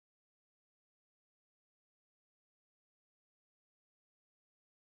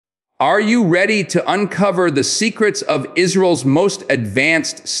Are you ready to uncover the secrets of Israel's most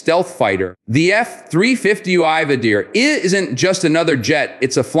advanced stealth fighter? The F-35I Adir isn't just another jet,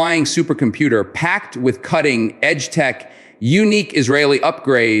 it's a flying supercomputer packed with cutting-edge tech, unique Israeli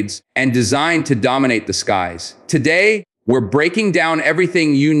upgrades, and designed to dominate the skies. Today, we're breaking down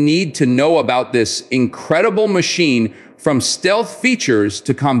everything you need to know about this incredible machine, from stealth features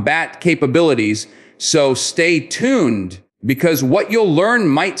to combat capabilities, so stay tuned, because what you'll learn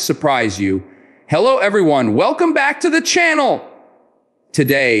might surprise you. Hello everyone, welcome back to the channel!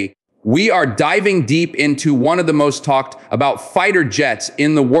 Today, we are diving deep into one of the most talked about fighter jets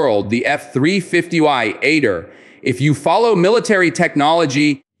in the world, the F-35I Adir. If you follow military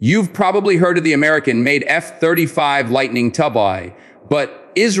technology, you've probably heard of the American-made F-35 Lightning II,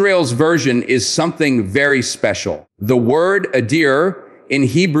 but Israel's version is something very special. The word Adir in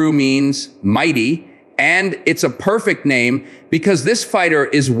Hebrew means mighty, and it's a perfect name because this fighter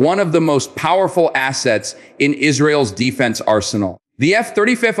is one of the most powerful assets in Israel's defense arsenal. The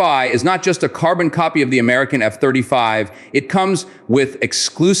F-35I is not just a carbon copy of the American F-35. It comes with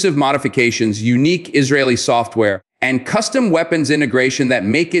exclusive modifications, unique Israeli software, and custom weapons integration that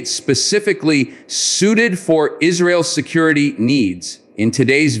make it specifically suited for Israel's security needs. In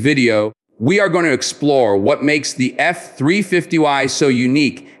today's video, we are going to explore what makes the F-35I so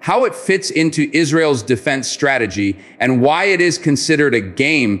unique, how it fits into Israel's defense strategy, and why it is considered a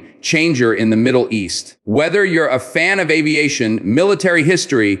game changer in the Middle East. Whether you're a fan of aviation, military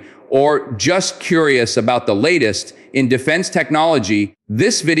history, or just curious about the latest in defense technology,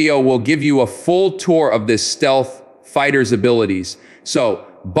 this video will give you a full tour of this stealth fighter's abilities. So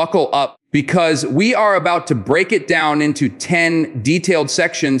buckle up, because we are about to break it down into 10 detailed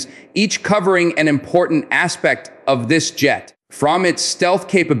sections, each covering an important aspect of this jet. From its stealth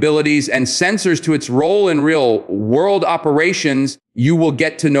capabilities and sensors to its role in real-world operations, you will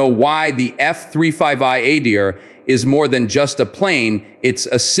get to know why the F-35I Adir is more than just a plane. It's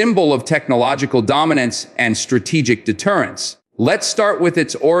a symbol of technological dominance and strategic deterrence. Let's start with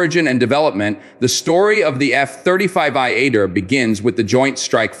its origin and development. The story of the F-35I Adir begins with the Joint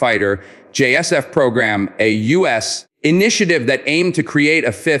Strike Fighter JSF program, a U.S. initiative that aimed to create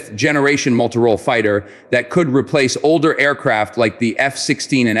a fifth-generation multi-role fighter that could replace older aircraft like the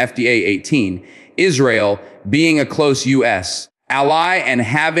F-16 and FDA-18. Israel, being a close U.S. ally and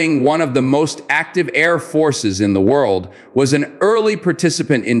having one of the most active air forces in the world, was an early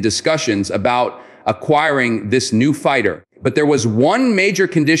participant in discussions about acquiring this new fighter. But there was one major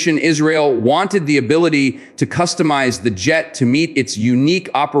condition: Israel wanted the ability to customize the jet to meet its unique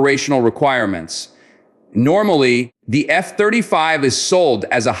operational requirements. Normally, the F-35 is sold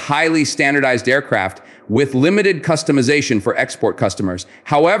as a highly standardized aircraft with limited customization for export customers.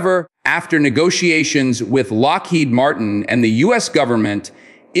 However, after negotiations with Lockheed Martin and the U.S. government,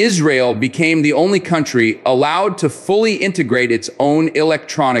 Israel became the only country allowed to fully integrate its own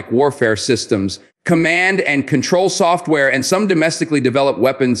electronic warfare systems, command and control software, and some domestically developed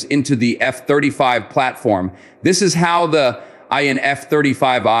weapons into the F-35 platform. This is how the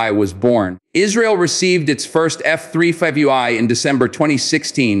F-35I was born. Israel received its first F-35I in December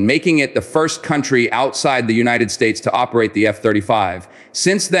 2016, making it the first country outside the United States to operate the F-35.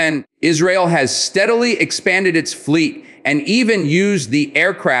 Since then, Israel has steadily expanded its fleet and even used the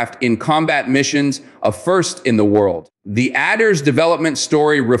aircraft in combat missions, a first in the world. The Adir's development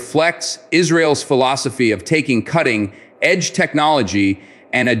story reflects Israel's philosophy of taking cutting-edge technology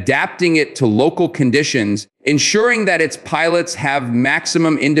and adapting it to local conditions, ensuring that its pilots have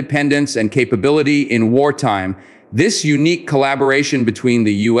maximum independence and capability in wartime. This unique collaboration between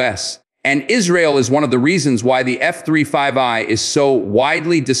the U.S. and Israel is one of the reasons why the F-35I is so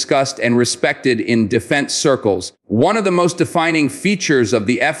widely discussed and respected in defense circles. One of the most defining features of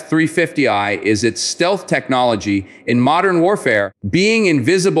the F-35I is its stealth technology. In modern warfare, being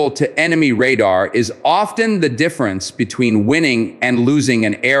invisible to enemy radar is often the difference between winning and losing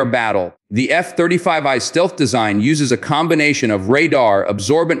an air battle. The F-35I stealth design uses a combination of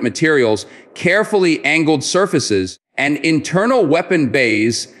radar-absorbent materials, carefully angled surfaces, and internal weapon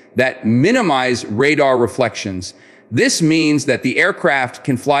bays that minimize radar reflections. This means that the aircraft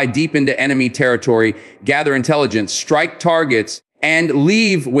can fly deep into enemy territory, gather intelligence, strike targets, and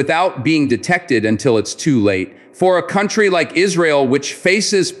leave without being detected until it's too late. For a country like Israel, which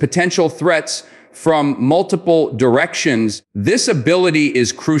faces potential threats from multiple directions, this ability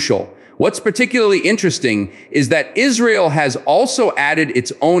is crucial. What's particularly interesting is that Israel has also added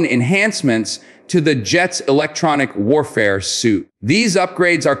its own enhancements to the jet's electronic warfare suite. These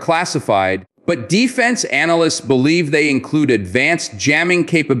upgrades are classified, but defense analysts believe they include advanced jamming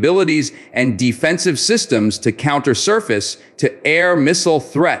capabilities and defensive systems to counter surface-to-air missile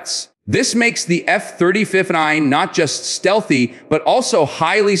threats. This makes the F-35I not just stealthy, but also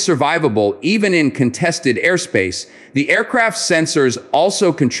highly survivable, even in contested airspace. The aircraft's sensors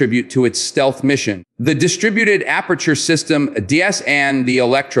also contribute to its stealth mission. The distributed aperture system, DS, and the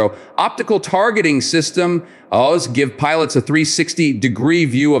electro-optical targeting system give pilots a 360-degree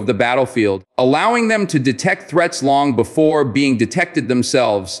view of the battlefield, allowing them to detect threats long before being detected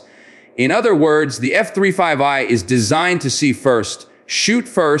themselves. In other words, the F-35I is designed to see first, shoot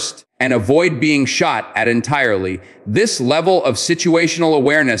first, and avoid being shot at entirely. This level of situational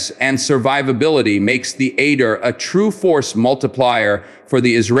awareness and survivability makes the Adir a true force multiplier for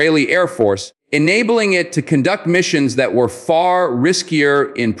the Israeli Air Force, enabling it to conduct missions that were far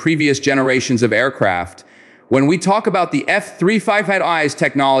riskier in previous generations of aircraft. When we talk about the F-35I's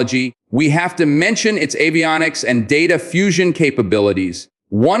technology, we have to mention its avionics and data fusion capabilities.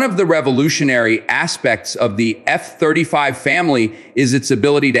 One of the revolutionary aspects of the F-35 family is its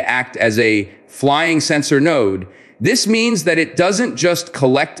ability to act as a flying sensor node. This means that it doesn't just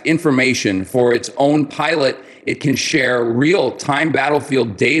collect information for its own pilot, it can share real-time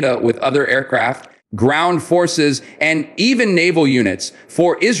battlefield data with other aircraft, ground forces, and even naval units.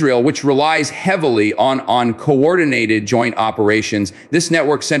 For Israel, which relies heavily on coordinated joint operations, this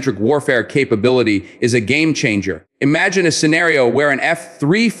network-centric warfare capability is a game changer. Imagine a scenario where an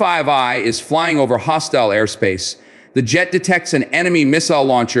F-35I is flying over hostile airspace. The jet detects an enemy missile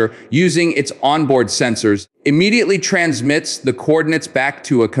launcher using its onboard sensors, immediately transmits the coordinates back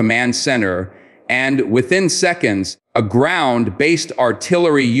to a command center, and within seconds, a ground-based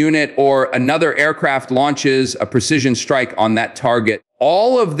artillery unit or another aircraft launches a precision strike on that target.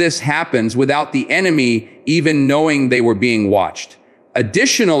 All of this happens without the enemy even knowing they were being watched.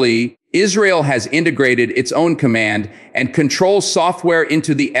 Additionally, Israel has integrated its own command and control software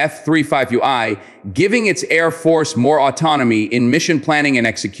into the F-35I, giving its Air Force more autonomy in mission planning and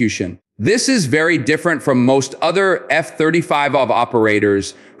execution. This is very different from most other F-35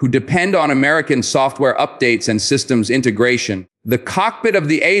 operators who depend on American software updates and systems integration. The cockpit of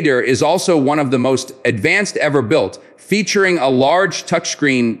the Adir is also one of the most advanced ever built, featuring a large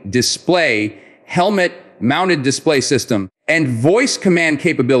touchscreen display, helmet-mounted display system, and voice command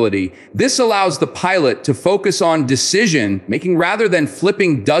capability. This allows the pilot to focus on decision-making rather than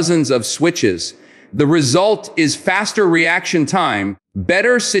flipping dozens of switches. The result is faster reaction time,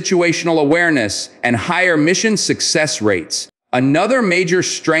 better situational awareness, and higher mission success rates. Another major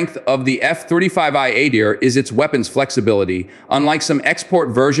strength of the F-35I Adir is its weapons flexibility. Unlike some export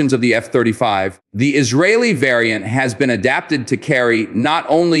versions of the F-35, the Israeli variant has been adapted to carry not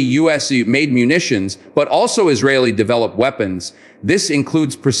only US-made munitions, but also Israeli-developed weapons. This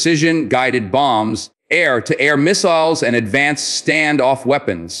includes precision-guided bombs, air-to-air missiles, and advanced standoff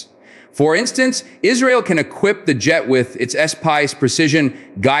weapons. For instance, Israel can equip the jet with its S-PICE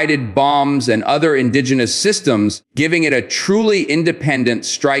precision-guided bombs and other indigenous systems, giving it a truly independent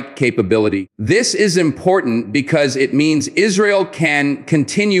strike capability. This is important because it means Israel can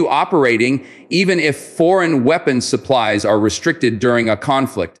continue operating even if foreign weapons supplies are restricted during a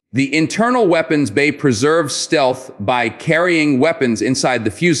conflict. The internal weapons bay preserves stealth by carrying weapons inside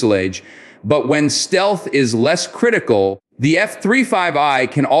the fuselage, but when stealth is less critical, the F-35I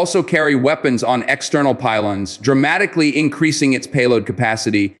can also carry weapons on external pylons, dramatically increasing its payload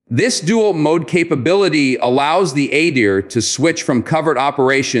capacity. This dual-mode capability allows the Adir to switch from covert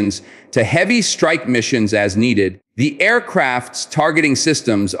operations to heavy strike missions as needed. The aircraft's targeting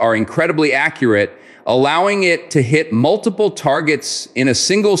systems are incredibly accurate, allowing it to hit multiple targets in a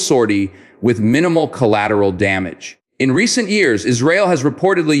single sortie with minimal collateral damage. In recent years, Israel has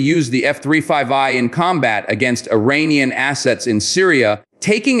reportedly used the F-35I in combat against Iranian assets in Syria,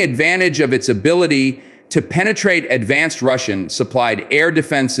 taking advantage of its ability to penetrate advanced Russian-supplied air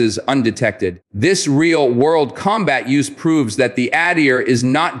defenses undetected. This real-world combat use proves that the Adir is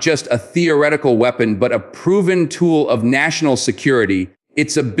not just a theoretical weapon, but a proven tool of national security.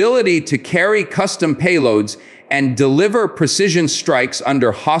 Its ability to carry custom payloads and deliver precision strikes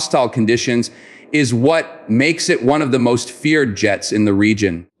under hostile conditions is what makes it one of the most feared jets in the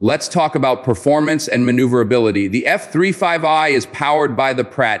region. Let's talk about performance and maneuverability. The F-35I is powered by the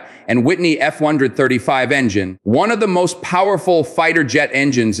Pratt & Whitney F-135 engine, one of the most powerful fighter jet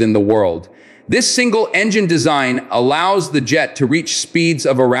engines in the world. This single engine design allows the jet to reach speeds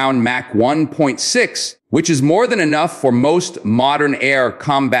of around Mach 1.6, which is more than enough for most modern air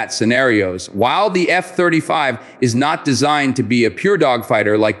combat scenarios. While the F-35 is not designed to be a pure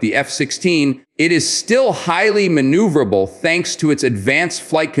dogfighter like the F-16, it is still highly maneuverable thanks to its advanced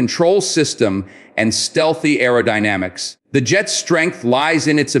flight control system and stealthy aerodynamics. The jet's strength lies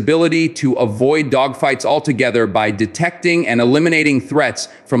in its ability to avoid dogfights altogether by detecting and eliminating threats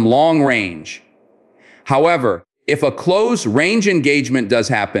from long range. However, if a close-range engagement does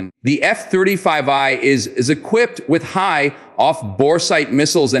happen, the F-35I is equipped with high off-boresight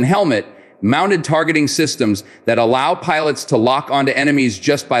missiles and helmet-mounted targeting systems that allow pilots to lock onto enemies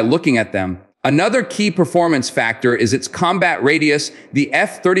just by looking at them. Another key performance factor is its combat radius. The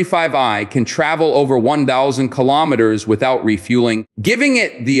F-35I can travel over 1,000 kilometers without refueling, giving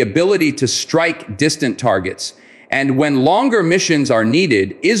it the ability to strike distant targets. And when longer missions are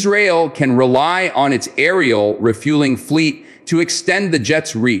needed, Israel can rely on its aerial refueling fleet to extend the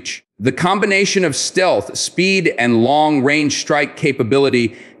jet's reach. The combination of stealth, speed, and long-range strike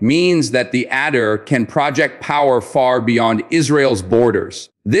capability means that the Adir can project power far beyond Israel's borders.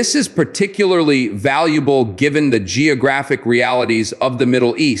 This is particularly valuable given the geographic realities of the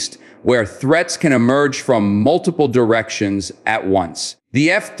Middle East, where threats can emerge from multiple directions at once.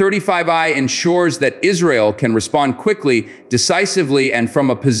 The F-35I ensures that Israel can respond quickly, decisively, and from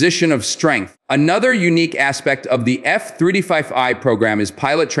a position of strength. Another unique aspect of the F-35I program is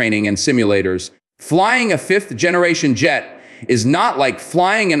pilot training and simulators. Flying a fifth-generation jet is not like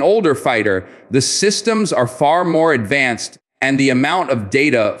flying an older fighter. The systems are far more advanced, and the amount of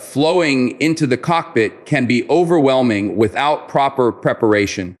data flowing into the cockpit can be overwhelming without proper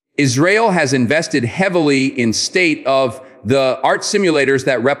preparation. Israel has invested heavily in state-of-the-art simulators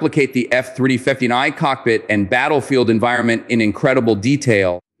that replicate the F-35I cockpit and battlefield environment in incredible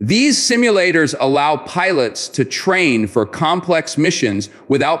detail. These simulators allow pilots to train for complex missions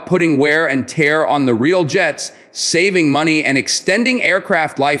without putting wear and tear on the real jets, saving money and extending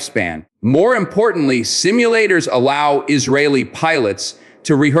aircraft lifespan. More importantly, simulators allow Israeli pilots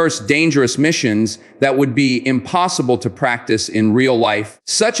to rehearse dangerous missions that would be impossible to practice in real life,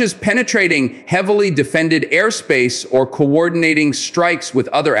 such as penetrating heavily defended airspace or coordinating strikes with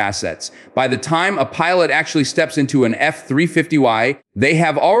other assets. By the time a pilot actually steps into an F-35I, they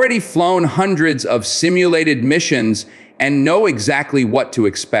have already flown hundreds of simulated missions and know exactly what to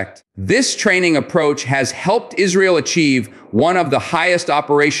expect. This training approach has helped Israel achieve one of the highest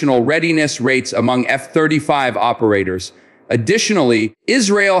operational readiness rates among F-35 operators. Additionally,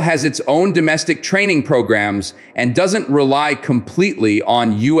 Israel has its own domestic training programs and doesn't rely completely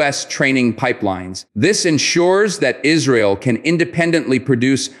on U.S. training pipelines. This ensures that Israel can independently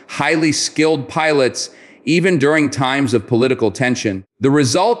produce highly skilled pilots even during times of political tension. The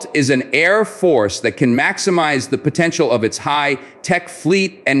result is an air force that can maximize the potential of its high-tech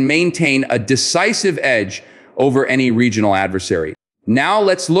fleet and maintain a decisive edge over any regional adversary. Now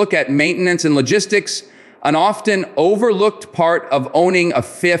let's look at maintenance and logistics, an often overlooked part of owning a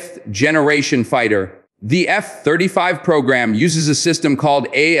fifth-generation fighter. The F-35 program uses a system called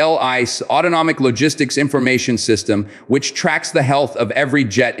ALICE, Autonomic Logistics Information System, which tracks the health of every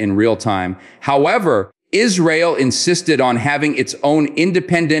jet in real time. However, Israel insisted on having its own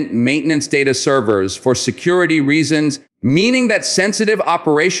independent maintenance data servers for security reasons, meaning that sensitive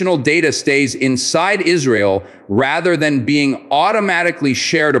operational data stays inside Israel rather than being automatically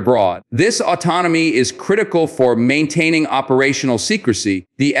shared abroad. This autonomy is critical for maintaining operational secrecy.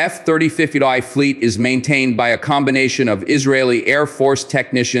 The F-35I fleet is maintained by a combination of Israeli Air Force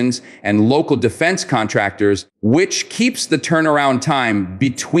technicians and local defense contractors, which keeps the turnaround time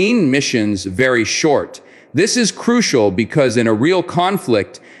between missions very short. This is crucial because in a real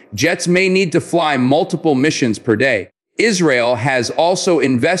conflict, jets may need to fly multiple missions per day. Israel has also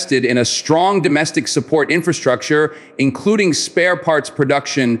invested in a strong domestic support infrastructure, including spare parts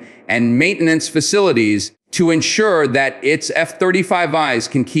production and maintenance facilities, to ensure that its F-35Is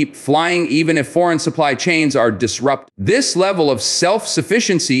can keep flying even if foreign supply chains are disrupted. This level of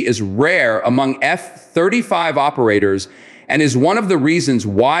self-sufficiency is rare among F-35 operators and is one of the reasons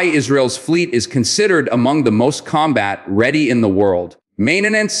why Israel's fleet is considered among the most combat-ready in the world.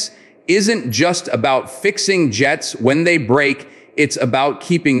 Maintenance isn't just about fixing jets when they break, it's about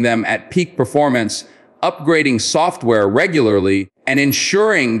keeping them at peak performance, upgrading software regularly, and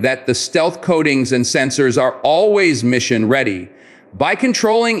ensuring that the stealth coatings and sensors are always mission ready. By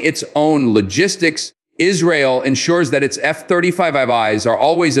controlling its own logistics, Israel ensures that its F-35Is are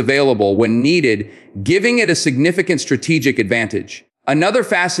always available when needed, giving it a significant strategic advantage. Another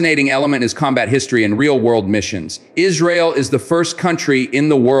fascinating element is combat history and real-world missions. Israel is the first country in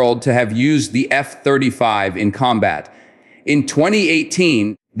the world to have used the F-35 in combat. In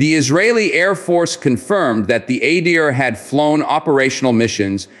 2018, The Israeli Air Force confirmed that the Adir had flown operational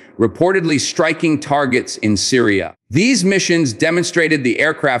missions, reportedly striking targets in Syria. These missions demonstrated the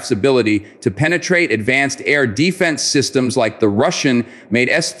aircraft's ability to penetrate advanced air defense systems like the Russian-made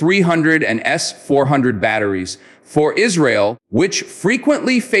S-300 and S-400 batteries. For Israel, which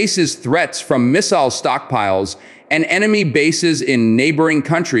frequently faces threats from missile stockpiles and enemy bases in neighboring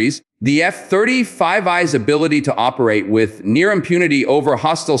countries, the F-35I's ability to operate with near impunity over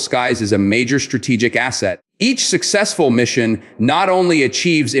hostile skies is a major strategic asset. Each successful mission not only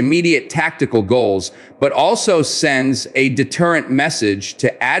achieves immediate tactical goals, but also sends a deterrent message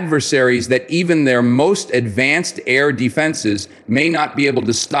to adversaries that even their most advanced air defenses may not be able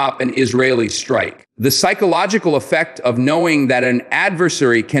to stop an Israeli strike. The psychological effect of knowing that an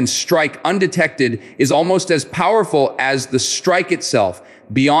adversary can strike undetected is almost as powerful as the strike itself.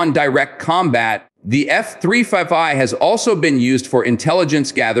 Beyond direct combat, the F-35I has also been used for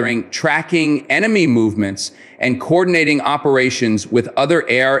intelligence gathering, tracking enemy movements, and coordinating operations with other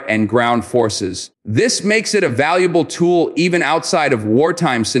air and ground forces. This makes it a valuable tool even outside of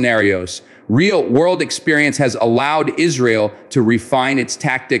wartime scenarios. Real-world experience has allowed Israel to refine its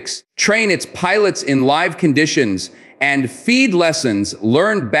tactics, train its pilots in live conditions, and feed lessons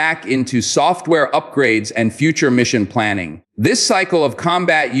learned back into software upgrades and future mission planning. This cycle of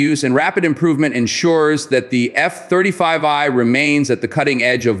combat use and rapid improvement ensures that the F-35I remains at the cutting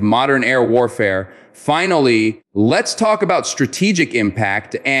edge of modern air warfare. Finally, let's talk about strategic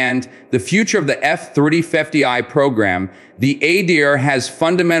impact and the future of the F-35I program. The Adir has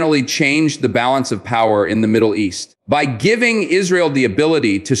fundamentally changed the balance of power in the Middle East. By giving Israel the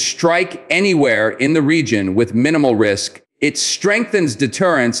ability to strike anywhere in the region with minimal risk, it strengthens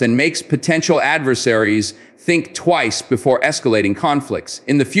deterrence and makes potential adversaries think twice before escalating conflicts.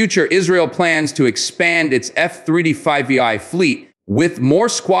 In the future, Israel plans to expand its F-35I fleet, with more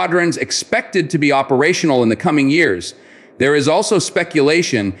squadrons expected to be operational in the coming years. There is also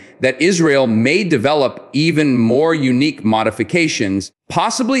speculation that Israel may develop even more unique modifications,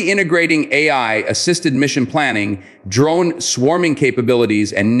 possibly integrating AI-assisted mission planning, drone swarming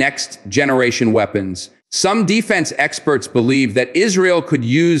capabilities, and next-generation weapons. Some defense experts believe that Israel could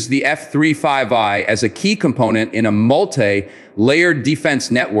use the F-35I as a key component in a multi-layered defense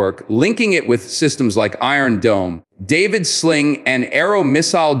network, linking it with systems like Iron Dome, David Sling, and Arrow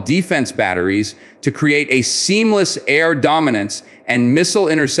missile defense batteries to create a seamless air dominance and missile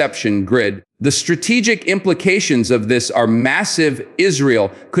interception grid. The strategic implications of this are massive.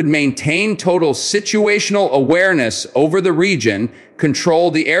 Israel could maintain total situational awareness over the region,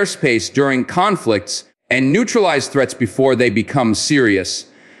 control the airspace during conflicts, and neutralize threats before they become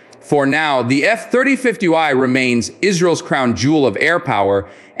serious. For now, the F-35I remains Israel's crown jewel of air power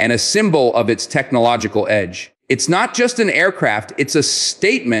and a symbol of its technological edge. It's not just an aircraft, it's a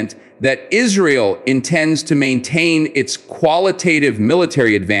statement that Israel intends to maintain its qualitative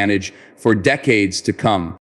military advantage for decades to come.